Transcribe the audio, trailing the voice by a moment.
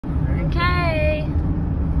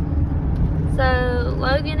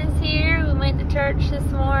Logan is here. We went to church this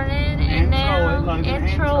morning, and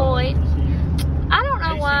Troy. I don't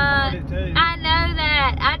know why. I know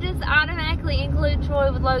that. I just automatically include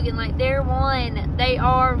Troy with Logan. Like, they're one. They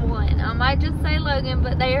are one. I might just say Logan,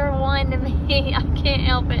 but they are one to me. I can't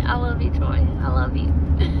help it. I love you, Troy. I love you.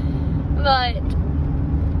 But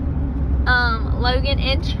Logan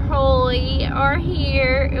and Troy are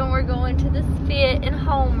here, and we're going to the Spit in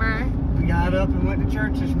Homer. We got up and went to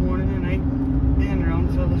church this morning and ate dinner on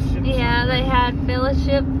Fellowship. Yeah, Sunday. they had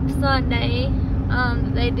Fellowship Sunday.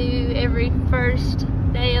 They do every first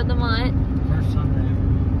day of the month.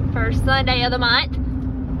 First Sunday of the month.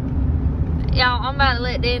 Y'all, I'm about to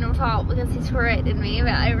let Daniel talk because he's correcting me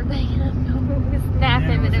about everything. I'm going to snap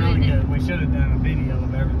him in a minute. Good. We should have done a video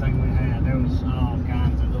of everything we had. There was all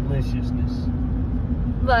kinds of deliciousness.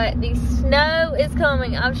 But the snow is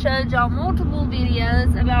coming. I've showed y'all multiple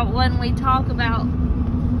videos about when we talk about,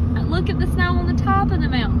 look at the snow on the top of the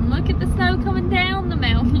mountain. Look at the snow coming down the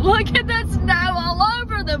mountain. Look at the snow all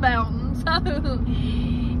over the mountain. So,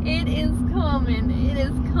 it is coming. It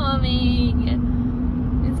is coming.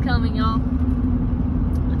 It's coming, y'all.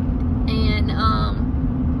 And,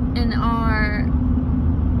 in our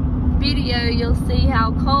video, you'll see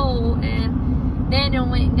how cold, and Daniel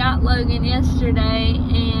went and got Logan yesterday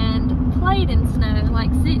and played in snow,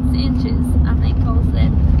 like 6 inches, I think Cole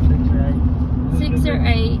said. 6 or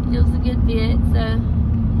 8. It was a good bit, so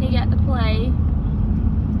he got to play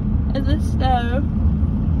in the snow.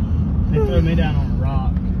 They threw me down on a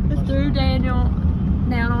rock. They threw Daniel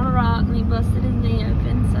down on a rock and he busted his knee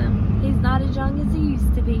open, so he's not as young as he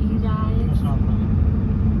used to be, you guys. That's not funny.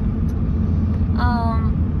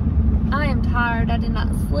 I am tired. I did not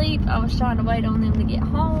sleep. I was trying to wait on them to get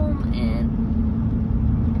home, and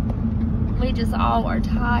we just all are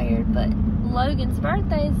tired. But Logan's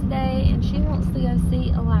birthday is today, and she wants to go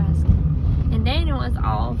see Alaska. And Daniel is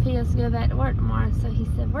off. He has to go back to work tomorrow, so he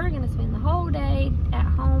said we're going to spend the whole day at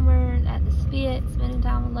Homer, at the Spit, spending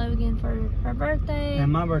time with Logan for her birthday.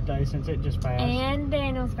 And my birthday, since it just passed. And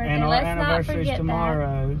Daniel's birthday. And our Let's not anniversary's forget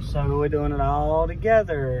tomorrow, so we're doing it all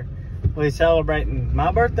together. We're celebrating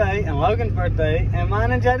my birthday and Logan's birthday and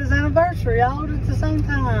mine and Jada's anniversary all at the same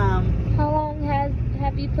time. How long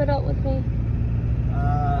have you put up with me?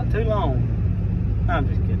 Too long. No, I'm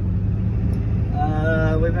just kidding.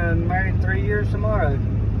 We've been married 3 years tomorrow,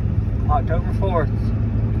 October 4th.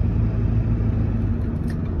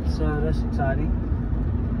 So that's exciting.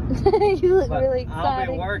 You look But really excited.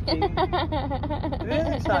 I'll be working. It is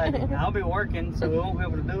exciting. I'll be working, so we won't be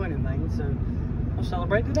able to do anything. So we'll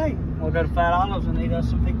celebrate today. We'll go to Fat Olives and eat us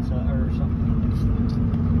some pizza or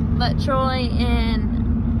something. But Troy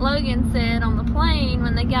and Logan said on the plane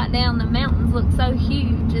when they got down, the mountains looked so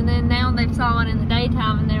huge, and then now they saw it in the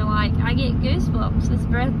daytime and they're like, I get goosebumps. It's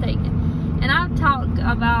breathtaking. And I've talked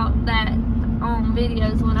about that on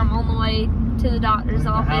videos when I'm on the way to the doctor's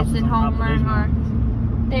office in Homer or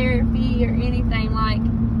therapy or anything. Like,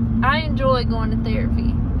 I enjoy going to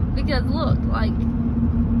therapy because look, like,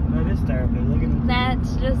 That is therapy. Look at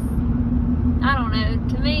that's just, I don't know,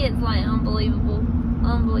 to me it's like unbelievable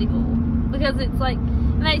because it's like,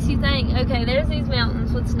 it makes you think, okay, there's these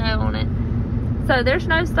mountains with snow on it, so there's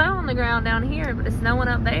no snow on the ground down here, but it's snowing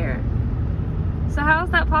up there. So how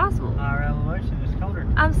is that possible? our elevation is colder.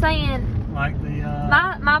 I'm saying, Like the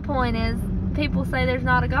my point is, people say there's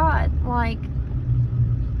not a God. Like,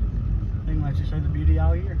 thing lets you see the beauty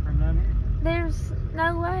all year from down here. there's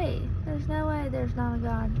no way there's not a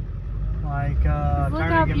God. Like Look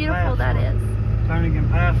how beautiful that is. Turning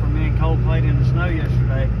Pass where me and Cole played in the snow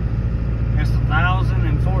yesterday. It's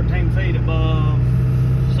 1,014 feet above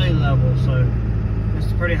sea level, so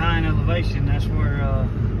it's pretty high in elevation. That's where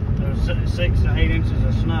there's 6 to 8 inches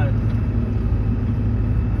of snow.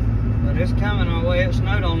 But it's coming our way. It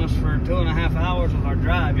snowed on us for 2.5 hours of our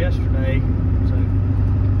drive yesterday, so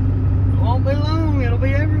it won't be long. It'll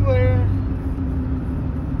be everywhere.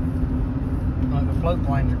 Like the float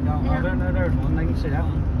planes are gone. Yeah. Oh, there's one. They can see that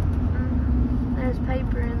one. There's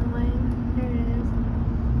paper in the way. There it is.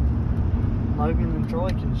 Logan and Troy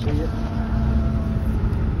can see it.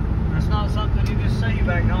 That's not something you just see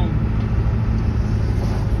back home.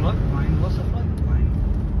 Float plane? What's a float plane?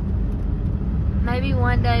 Maybe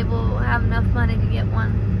one day we'll have enough money to get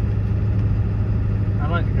one. I'd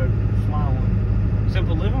like to go fly one.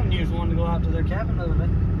 Simple Living used one to go out to their cabin the other day.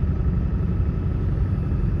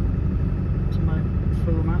 Somebody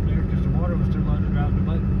flew them out there because the water was too low to drive the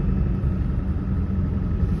boat.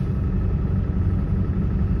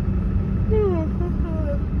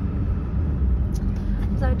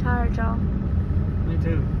 I'm so tired, y'all. Me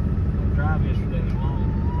too. The drive yesterday was long.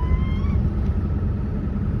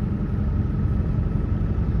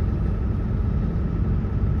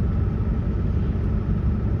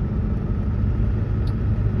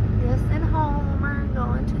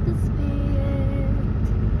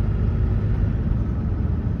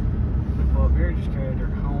 registered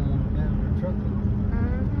or